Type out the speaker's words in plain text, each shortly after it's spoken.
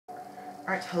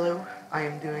Alright, hello. I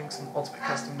am doing some Ultimate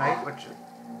Custom Night, which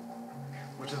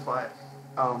is what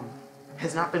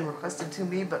has not been requested to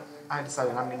me, but I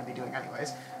decided I'm going to be doing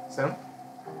anyways. So,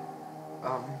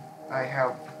 I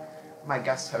have my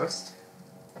guest host.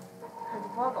 And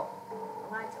Bubble,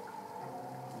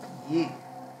 Yee.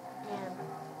 and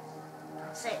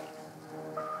Sadie.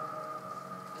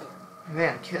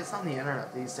 Man, kids on the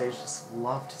internet these days just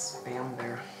love to spam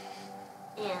their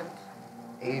And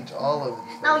age all over the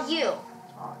place. now you.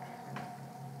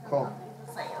 Cool. You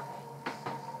just say okay.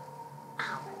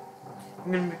 Ow.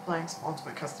 I'm going to be playing some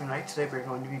Ultimate Custom Night. Today we're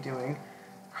going to be doing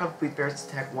probably Bears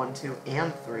Attack 1, 2,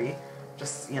 and 3.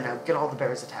 Just, get all the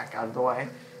Bears Attack out of the way.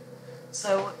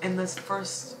 So, in this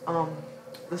first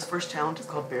challenge is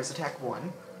called Bears Attack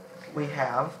 1. We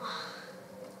have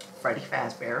Freddy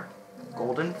Fazbear,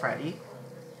 Golden Freddy,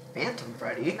 Phantom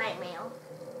Freddy,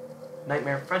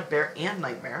 Nightmare Fredbear, and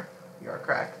Nightmare. You are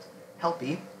correct.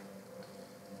 Helpy,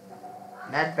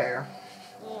 Ned Bear,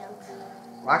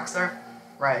 And Rockstar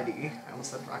Freddy. I almost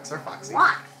said Rockstar Foxy.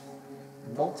 what?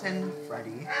 Molten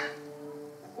Freddy,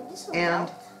 Did you say and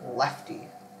melt? Lefty.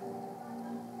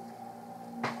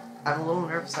 I'm a little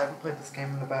nervous. I haven't played this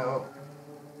game in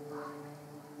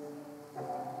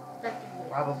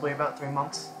probably about 3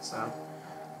 months, so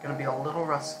gonna be a little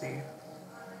rusty.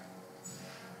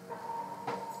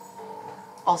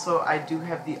 Also, I do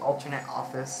have the alternate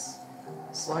office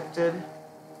selected.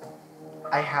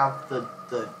 I have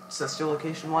the sister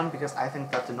location one because I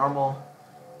think that the normal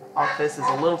office is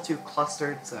a little too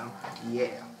clustered, so yeah.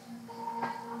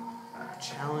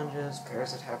 Challenges,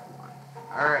 Bears Attack 1.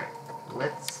 Alright,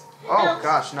 let's... Oh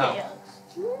gosh, no.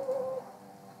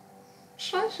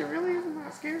 Shush, it really isn't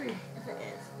that scary. Yes, it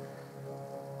is.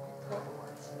 I played it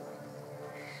once.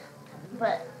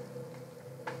 But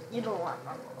you don't want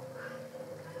Rumble.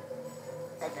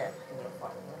 I did. You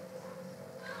want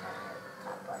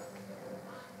top bike.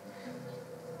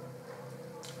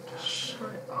 Just shut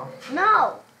up.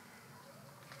 No.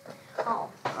 Oh,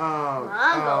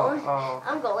 I'm going. Oh,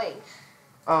 I'm going.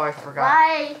 oh, I forgot.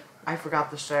 Bye. I forgot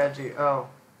the strategy. Oh.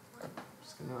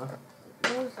 Just gonna...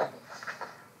 Music.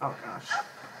 Oh gosh.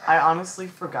 I honestly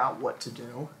forgot what to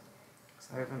do.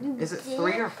 I haven't... You Is it did?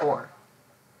 3 or 4?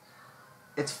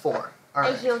 It's 4. I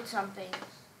Alright. healed something.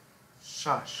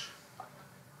 Shush.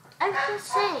 I'm just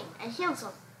saying. I healed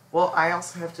something. Well, I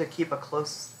also have to keep a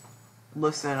close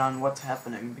listen on what's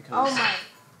happening because... Oh my.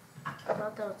 I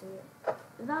thought that was it.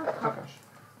 Is that a Oh pup? gosh.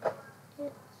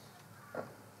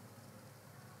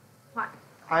 What?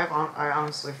 I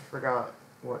honestly forgot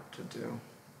what to do.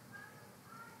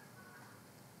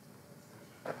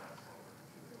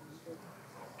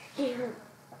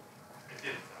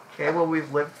 Okay, well,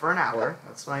 we've lived for an hour.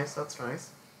 That's nice, that's nice.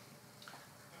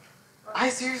 I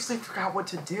seriously forgot what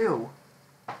to do.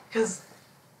 Because...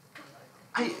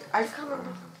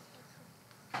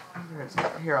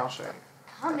 Here, I'll show you.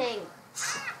 Coming.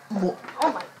 Well,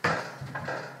 Oh my.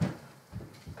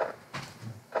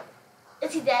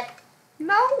 Is he dead?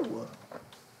 no!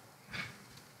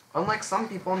 Unlike some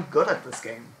people, I'm good at this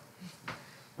game.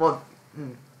 Well,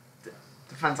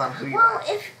 depends on who you Well, are.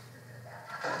 if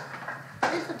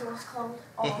the door's closed.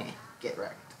 Oh. Get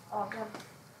wrecked. Oh, God.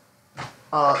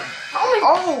 Oh!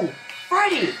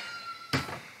 Freddy!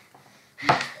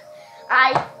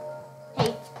 I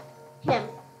hate him.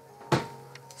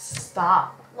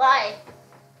 Stop. Why?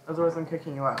 Otherwise I'm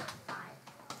kicking you out.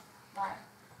 Why?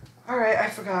 Alright, I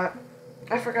forgot.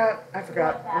 Oh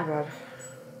god.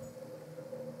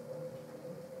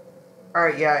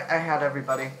 Alright, yeah, I had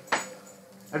everybody.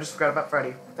 I just forgot about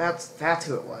Freddy. That's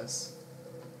who it was.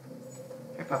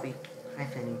 Hi, puppy. Hi,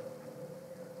 Finny.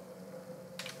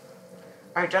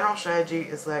 Alright, general strategy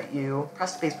is that you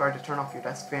press spacebar to turn off your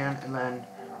desk fan, and then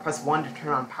press 1 to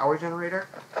turn on power generator,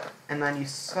 and then you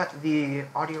set the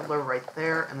audio low right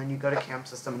there, and then you go to cam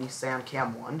system and you stay on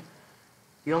cam 1.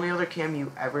 The only other cam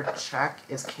you ever check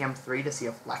is cam 3 to see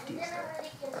if Lefty is there.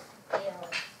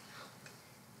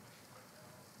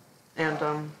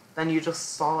 And then you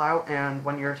just stall out, and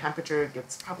when your temperature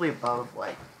gets probably above,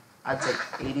 like, I'd say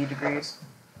 80 degrees.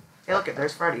 Hey, look,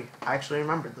 there's Freddy. I actually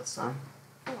remembered this time.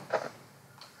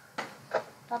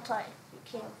 That's why you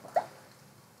came for.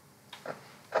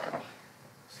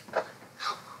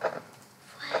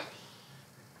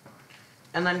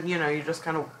 And then, you just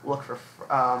kind of look for,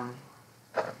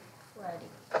 Freddy.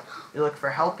 you look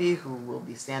for Helpy, who will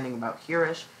be standing about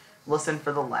here-ish. Listen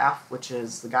for the laugh, which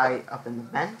is the guy up in the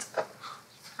vent.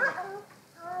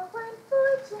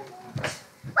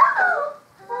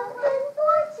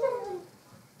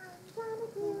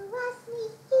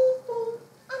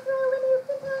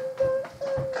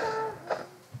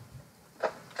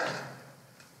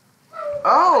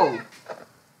 Oh!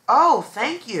 Oh,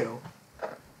 thank you.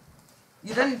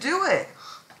 You didn't do it.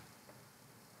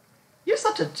 You're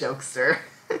such a jokester.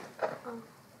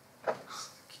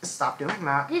 Stop doing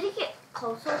that. Did he get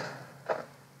closer?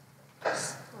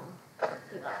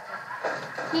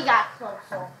 He got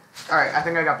closer. Alright, I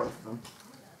think I got both of them.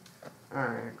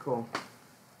 Alright, cool.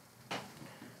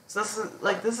 So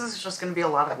this is just gonna be a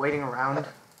lot of waiting around.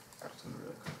 Just gonna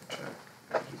really quick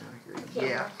check. He's not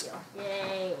here. Yeah.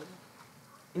 Yay.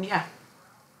 And yeah.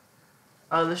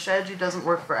 The strategy doesn't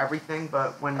work for everything,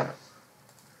 but when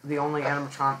the only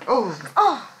animatronic...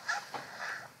 Oh!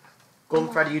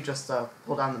 Golden Freddy, you just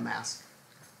pull down the mask.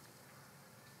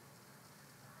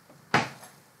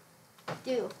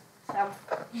 Do some.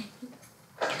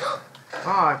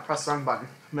 Oh, I pressed the wrong button.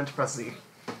 I meant to press Z.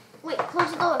 Wait,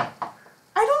 close the door.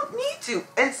 I don't need to!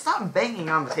 And stop banging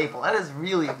on the table. That is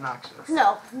really obnoxious.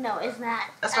 No, it's not.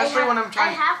 Especially when I'm trying...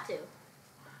 I have to.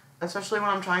 Especially when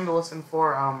I'm trying to listen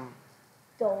for,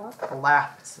 Door.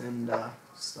 laughs and,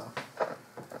 stuff.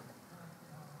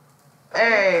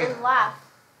 Hey! And laugh.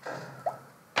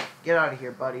 Get out of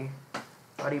here, buddy.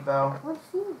 Buddy Bo. Let's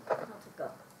see how to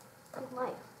go. Good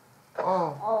night.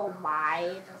 Oh. Oh my,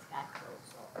 it just got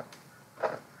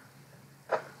closer.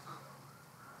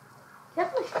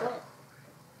 Definitely should.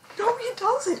 No, he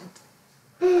doesn't.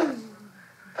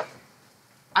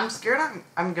 I'm scared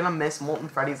I'm gonna miss Molten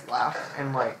Freddy's laugh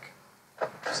and, like,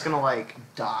 just gonna, like,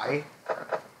 die.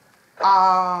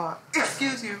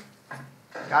 Excuse you.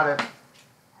 Got it.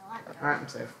 Alright, I'm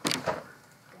safe.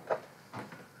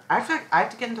 I have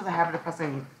to get into the habit of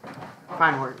pressing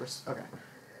Fine Warriors. Okay.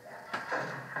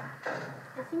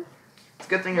 I think It's a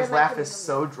good thing his laugh is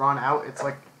so drawn out, it's,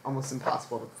 like, almost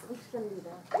impossible to... I'm just gonna do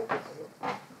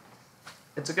that.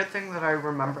 It's a good thing that I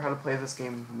remember how to play this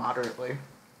game moderately.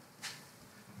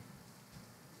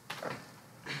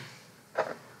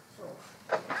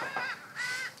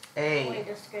 Hey, Play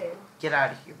this game. get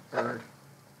out of here, bird.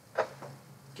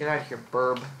 Get out of here,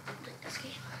 burb. Play this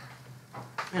game.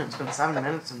 Man, it's been 7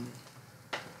 minutes and...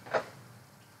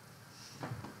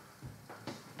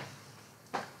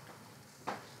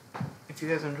 If you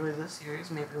guys enjoy this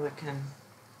series, maybe we can...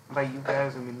 By you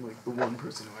guys, I mean, like, the one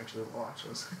person who actually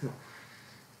watches.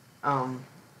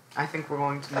 I think we're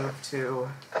going to move to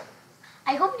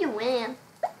I hope you win.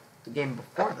 the game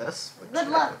before this. Which, Good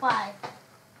luck, bye.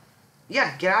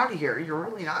 Yeah, get out of here. You're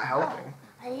really not helping.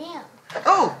 I am.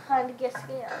 Oh! Trying to get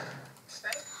scared.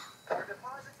 5.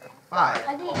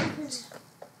 I didn't even...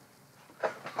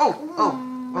 Oh,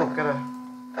 gotta...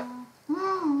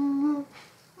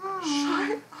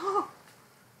 Shut up!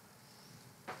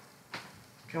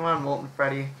 Come on, Molten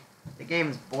Freddy. The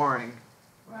game's boring.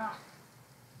 Wow.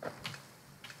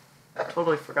 I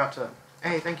totally forgot to...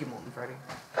 Hey, thank you, Molten Freddy.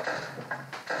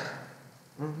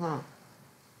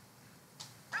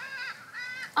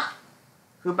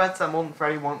 Who bets that Molten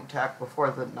Freddy won't attack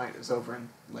before the night is over in,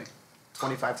 like,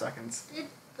 25 seconds? It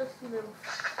just moved.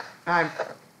 I'm...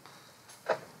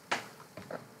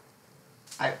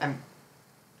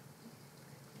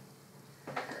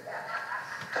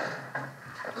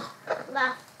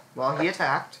 Laugh. Well, he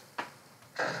attacked.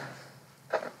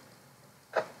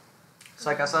 So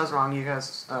I guess I was wrong, you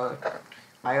guys.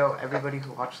 I owe everybody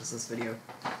who watches this video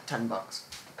 $10.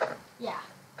 Yeah.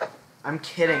 I'm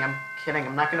kidding.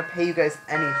 I'm not gonna pay you guys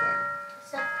anything.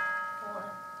 Except for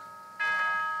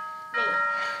me.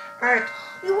 Alright.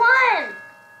 You won!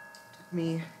 Took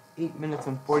me 8 minutes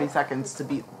and 40 seconds to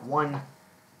beat one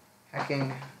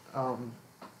hacking,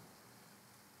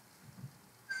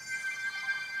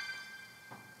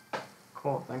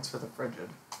 Cool, thanks for the frigid.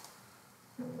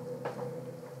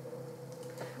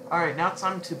 Alright, now it's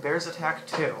on to Bears Attack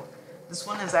 2. This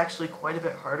one is actually quite a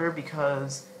bit harder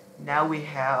because now we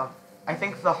have... I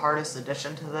think the hardest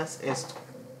addition to this is...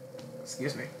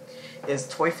 Excuse me. Is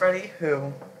Toy Freddy,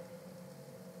 who...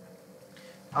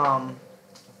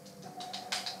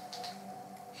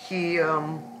 He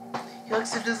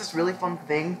likes to do this really fun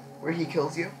thing where he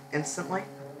kills you instantly.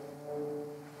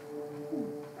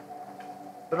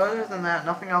 But other than that,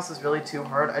 nothing else is really too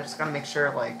hard. I just gotta make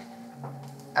sure, like,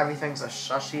 everything's a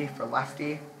shushy for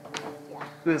Lefty. Yeah.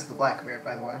 Who is the Blackbeard,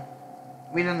 by the way.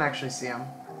 We didn't actually see him.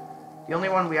 The only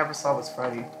one we ever saw was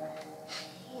Freddy.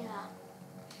 Yeah.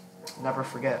 Never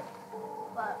forget.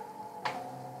 But...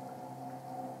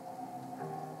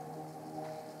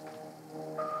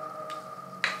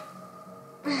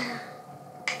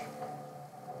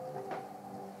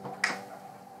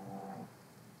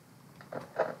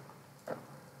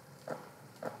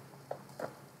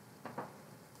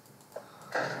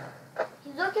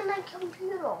 He's looking at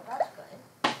computer. That's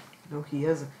good. No, he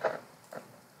isn't.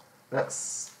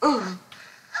 That's...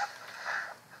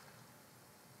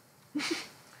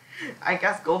 I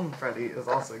guess Golden Freddy is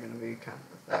also gonna be kind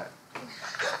of that.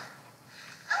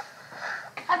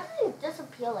 How did he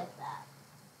disappear like that?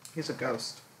 He's a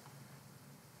ghost.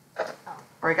 Oh.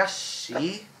 Or I guess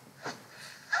she?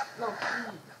 No,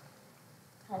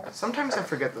 he. Sometimes I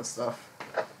forget this stuff.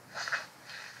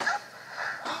 Please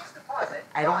deposit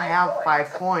I don't have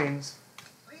 5 coins.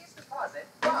 Please deposit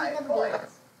 5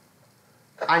 coins.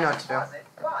 I know what to do. Deposit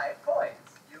 5 coins.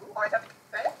 You are having.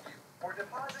 Thank you for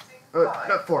depositing 5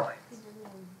 no, 4. coins. He doesn't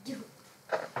even do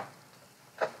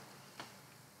it.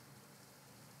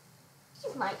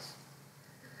 He's nice.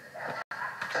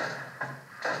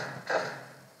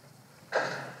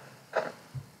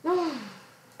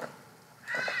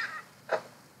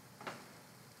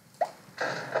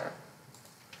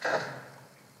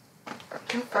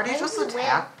 Can Freddy Maybe just he win.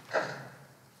 attack?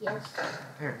 Yes.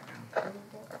 There we go.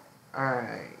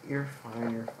 Alright, you're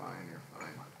fine, you're fine, you're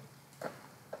fine.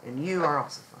 And you are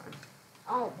also fine.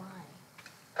 Oh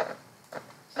my.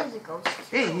 He's a ghost.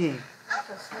 Hey. That's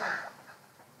a snake.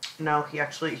 No,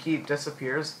 he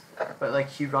disappears, but like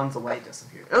he runs away,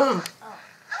 disappears. Ugh! Oh.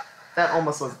 That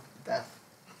almost was death.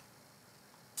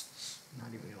 Not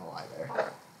even gonna lie there.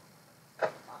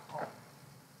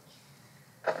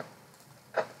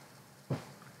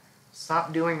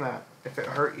 Stop doing that if it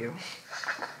hurt you.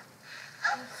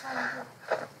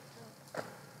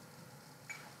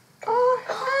 Oh,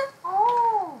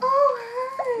 Oh.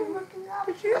 oh, Looking up.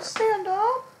 hey. Did you stand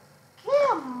up?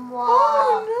 Come on.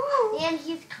 Oh, no. And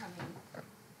he's coming.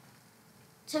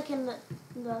 Took in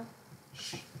the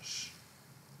Shh, shh.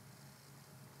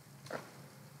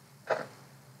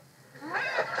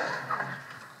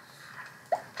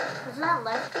 was that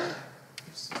Lefty?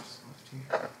 Yes, yes,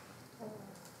 Lefty.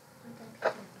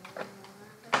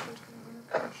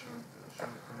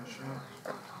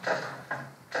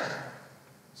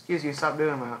 Excuse you, stop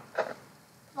doing that.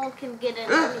 No one can get in.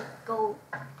 Let me go.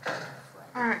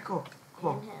 Alright, cool.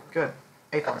 Cool. And him. Good.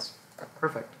 A+.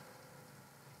 Perfect.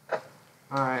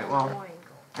 Alright, well, Boring.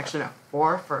 actually no.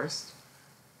 4 first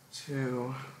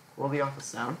to cool the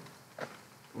office down.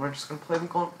 We're just gonna play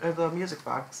the music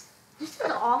box. This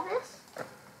is Office?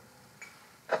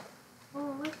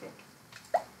 Horrific.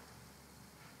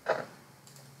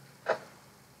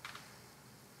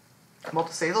 Well,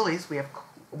 to say the least,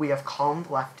 we have calmed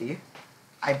Lefty,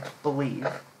 I believe.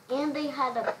 And they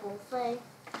had a buffet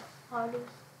party.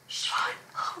 Shut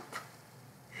up.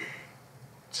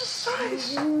 Just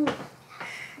shush.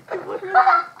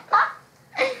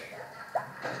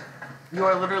 You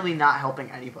are literally not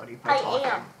helping anybody by I talking.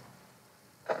 am.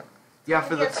 Yeah,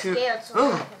 for the Get two. scared, so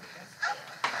Ugh. I can get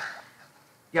scared.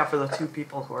 Yeah, for the 2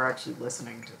 people who are actually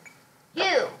listening to. You!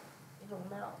 You don't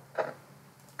know.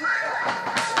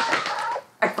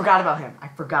 I forgot about him. I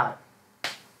forgot.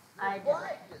 I did.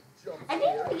 I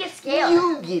didn't even get scared.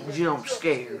 You get jump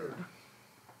scared.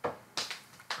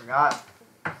 Forgot.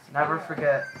 Never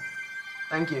forget.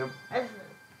 Thank you.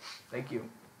 Thank you.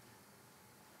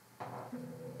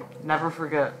 Never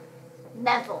forget.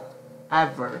 Neville.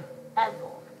 Ever.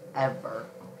 Ever. Ever.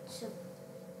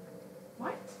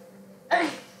 What?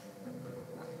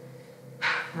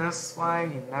 That's why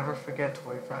you never forget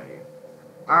Toy Freddy.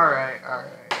 Alright,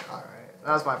 alright, alright.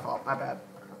 That was my fault. My bad.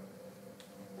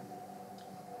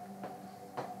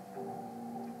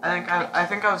 I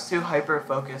think I was too hyper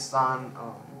focused on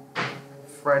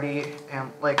Freddy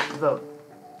and like the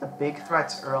big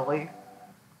threats early.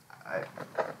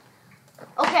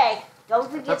 Okay, don't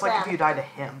forget That's like them. if you die to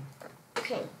him.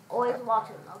 Okay, always watch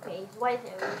him. Okay, he's right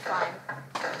there. He's fine.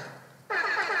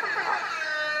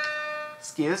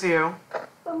 Excuse you.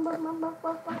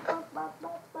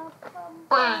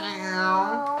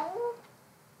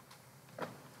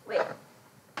 Wait,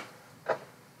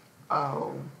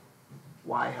 Oh,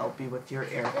 why help you with your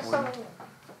there's airplane? something.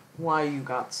 Why you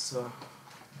got so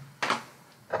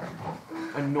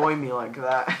annoy me like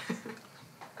that?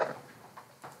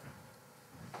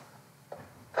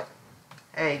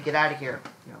 Hey, get out of here.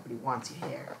 Nobody wants you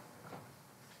here.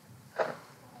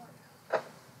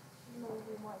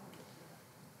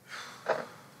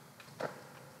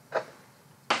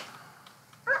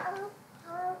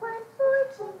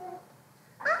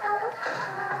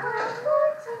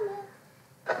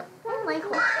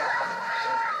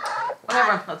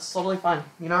 Whatever, that's totally fine.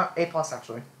 You know, A+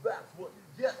 actually. That's what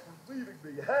you get for leaving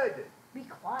me hanging. Be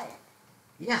quiet.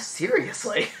 Yeah,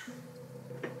 seriously.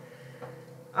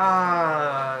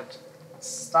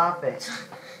 Stop it.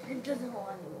 It doesn't hold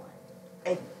anyone.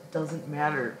 It doesn't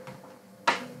matter.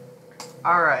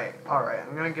 Alright.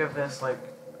 I'm gonna give this like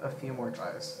a few more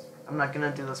tries. I'm not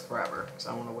gonna do this forever because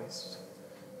I don't want to waste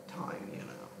time, you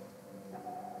know.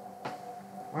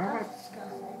 Where am That's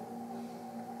disgusting.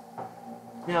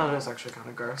 Yeah, it is actually kind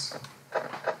of gross.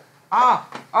 Ah!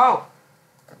 Oh!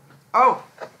 Oh!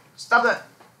 Stop it!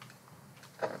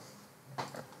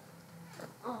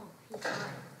 Oh, he's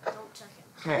fine. Don't check him.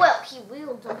 Okay. Well, he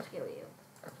will jump scare you.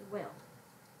 He will.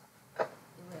 He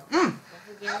will. Mm. Don't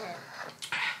forget him.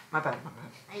 My bad, my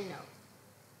bad. I know.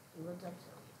 He will jump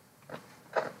scare you.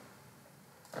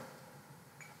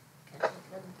 Because he's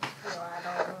going to steal out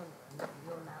all room and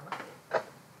you're not looking.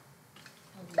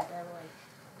 And you better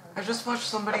I just watched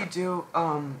somebody do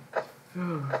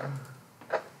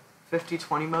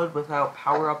 50-20 mode without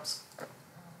power-ups.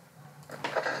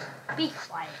 be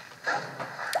quiet.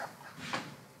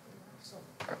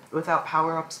 Without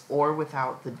power-ups or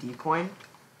without the D-coin.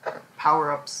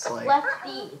 Power-ups like... Left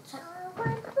B.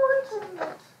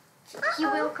 He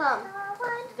will come.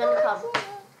 He's gonna come.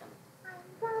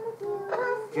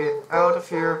 Get out of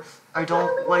here. I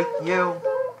don't like you.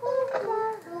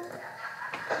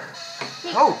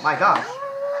 Oh my gosh.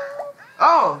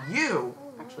 Oh, you.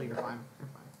 Actually, you're fine. You're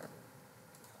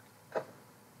fine.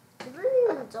 He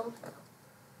really even jump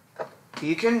scare.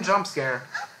 He can jump scare.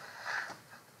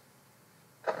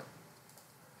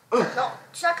 Ooh. No,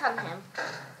 check on him.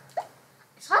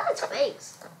 It's on his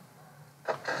face.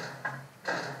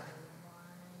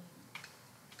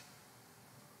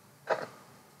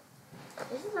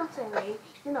 This is not saying me.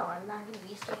 You know I'm not gonna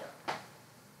be scared.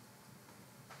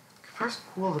 First,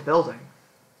 cool the building.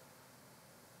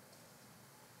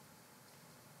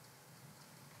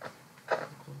 Okay,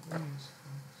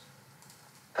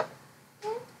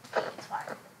 it's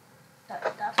fine.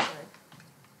 That's good.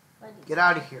 Freddy. Get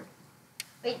out of here.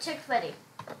 Wait, check Freddy.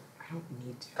 I don't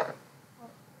need to.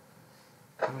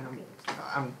 I mean,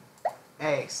 I'm.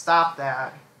 Hey, stop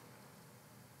that.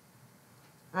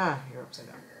 Ah, you're upside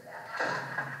down.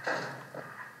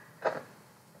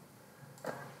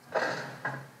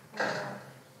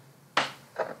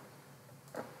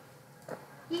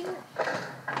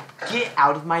 Get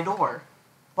out of my door,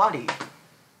 buddy.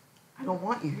 I don't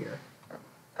want you here.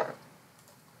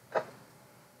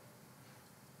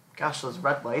 Gosh, those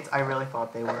red lights, I really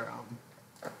thought they were,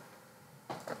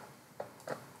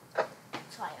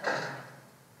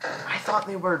 I thought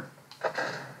they were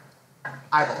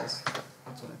eyeballs.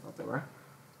 That's what I thought they were.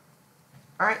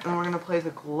 Alright, then we're gonna play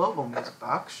the global music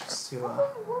box just to,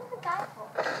 What's the guy for?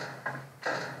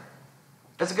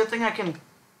 It's a good thing I can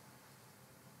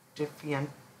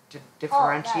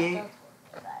differentiate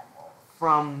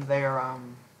from their,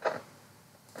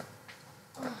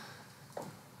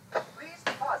 Please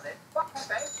deposit.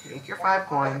 Thank you. Take your 5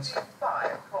 coins.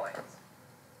 5 coins.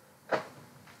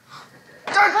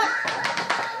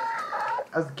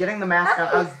 I was getting the mask on.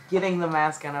 I was getting the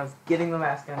mask on. I was getting the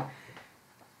mask on.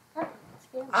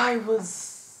 I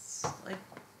was like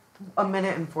a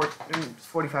minute and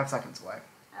 45 seconds away.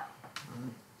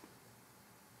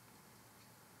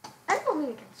 I don't think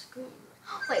he can scream.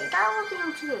 Wait, that wasn't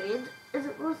him too.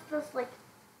 Was this like...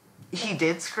 He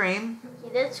did scream. He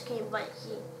did scream, but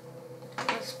he...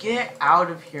 was... Get out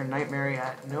of here, Nightmare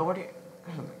Yet. Nobody...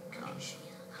 Oh my gosh.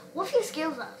 What if he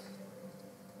scares us?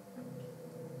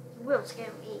 He will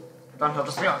scare me. Then he'll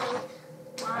just be like...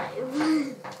 Why?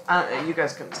 You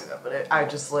guys couldn't see that, but I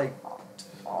just like...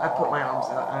 I put my arms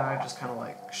out and I just kind of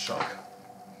like shook.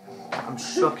 I'm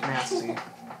shook nasty.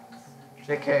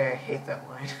 JK, I hate that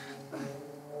line.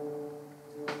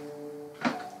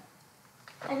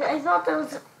 I thought that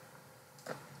was...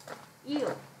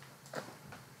 you.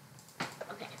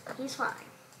 Okay, he's fine.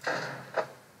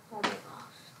 Oh my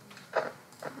gosh.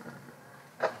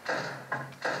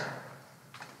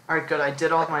 Alright, good. I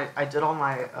did all my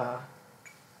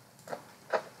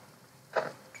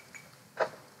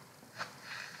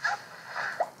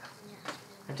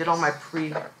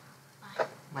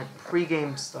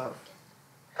pre-game stuff.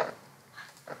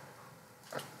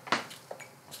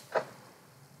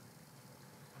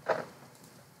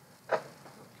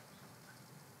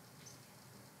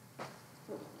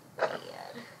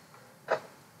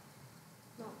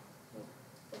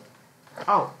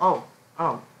 Oh.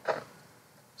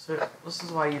 So this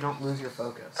is why you don't lose your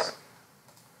focus.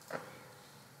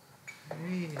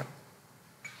 Hey.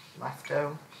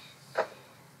 Lefto.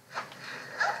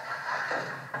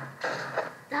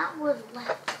 That was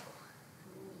left.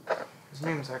 His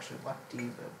name is actually Lefty,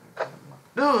 but...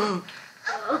 No!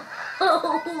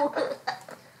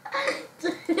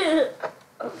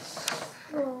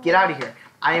 Get out of here.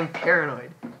 I am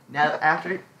paranoid. Now,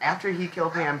 after he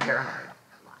killed me, I'm paranoid.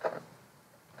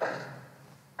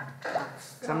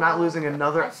 Because I'm not losing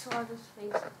another... I saw this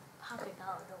face popping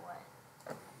out of the way.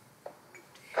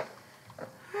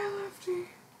 Hi, Lefty.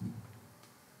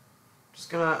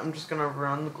 I'm just gonna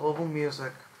run the global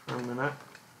music for a minute.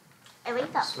 I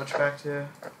wake up. Switch back to.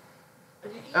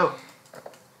 Oh.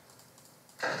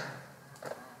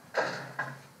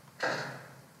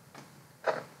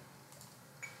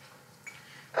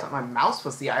 I thought my mouse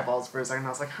was the eyeballs for a second. I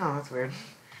was like, huh, that's weird.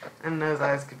 And those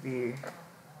eyes could be.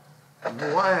 What?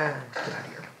 Get out of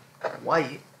here.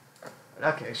 White.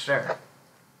 But okay, sure.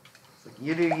 It's like,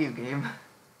 you do you, game.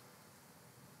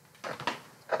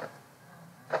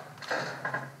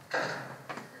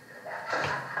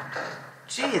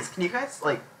 Jeez, can you guys,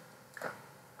 like,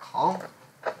 calm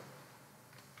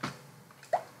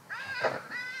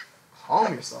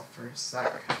yourself for a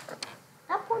sec?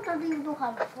 That boy doesn't even know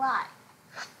how to fly.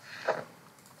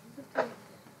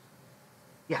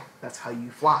 Yeah, that's how you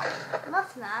fly. No,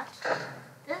 it's not.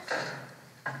 This.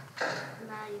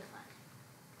 Now you fly.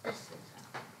 This is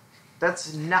how.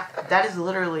 That's not. That is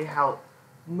literally how.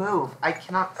 Move. I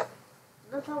cannot.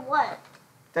 That's how what?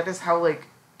 That is how, like,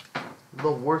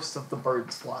 the worst of the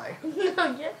birds fly.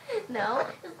 No,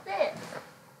 it's this.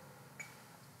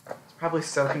 It's probably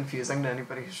so confusing to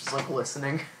anybody who's just, like,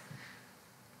 listening.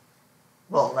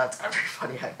 Well, that's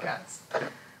everybody, I guess. But,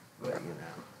 you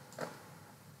know.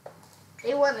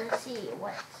 They want to see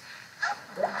what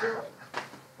they're doing.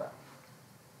 But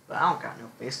I don't got no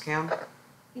face cam.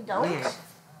 You don't? Me.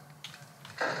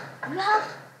 You have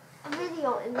a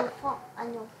video in your phone,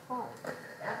 on your phone.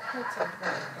 That picture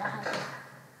that has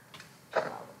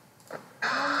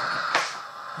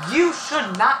You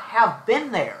should not have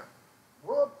been there.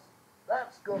 Whoops,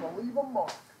 that's gonna leave a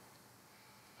mark.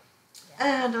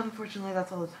 And unfortunately,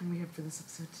 that's all the time we have for this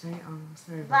episode today.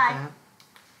 Sorry about Bye.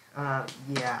 that.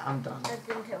 Yeah, I'm done. That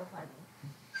didn't terrify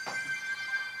me.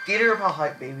 Theater Bell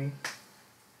hype, baby.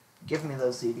 Give me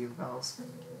those theater bells.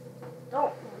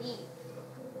 Don't leave.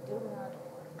 Do not.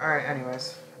 Alright,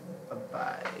 anyways.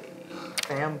 Bye-bye.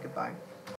 Fam, goodbye.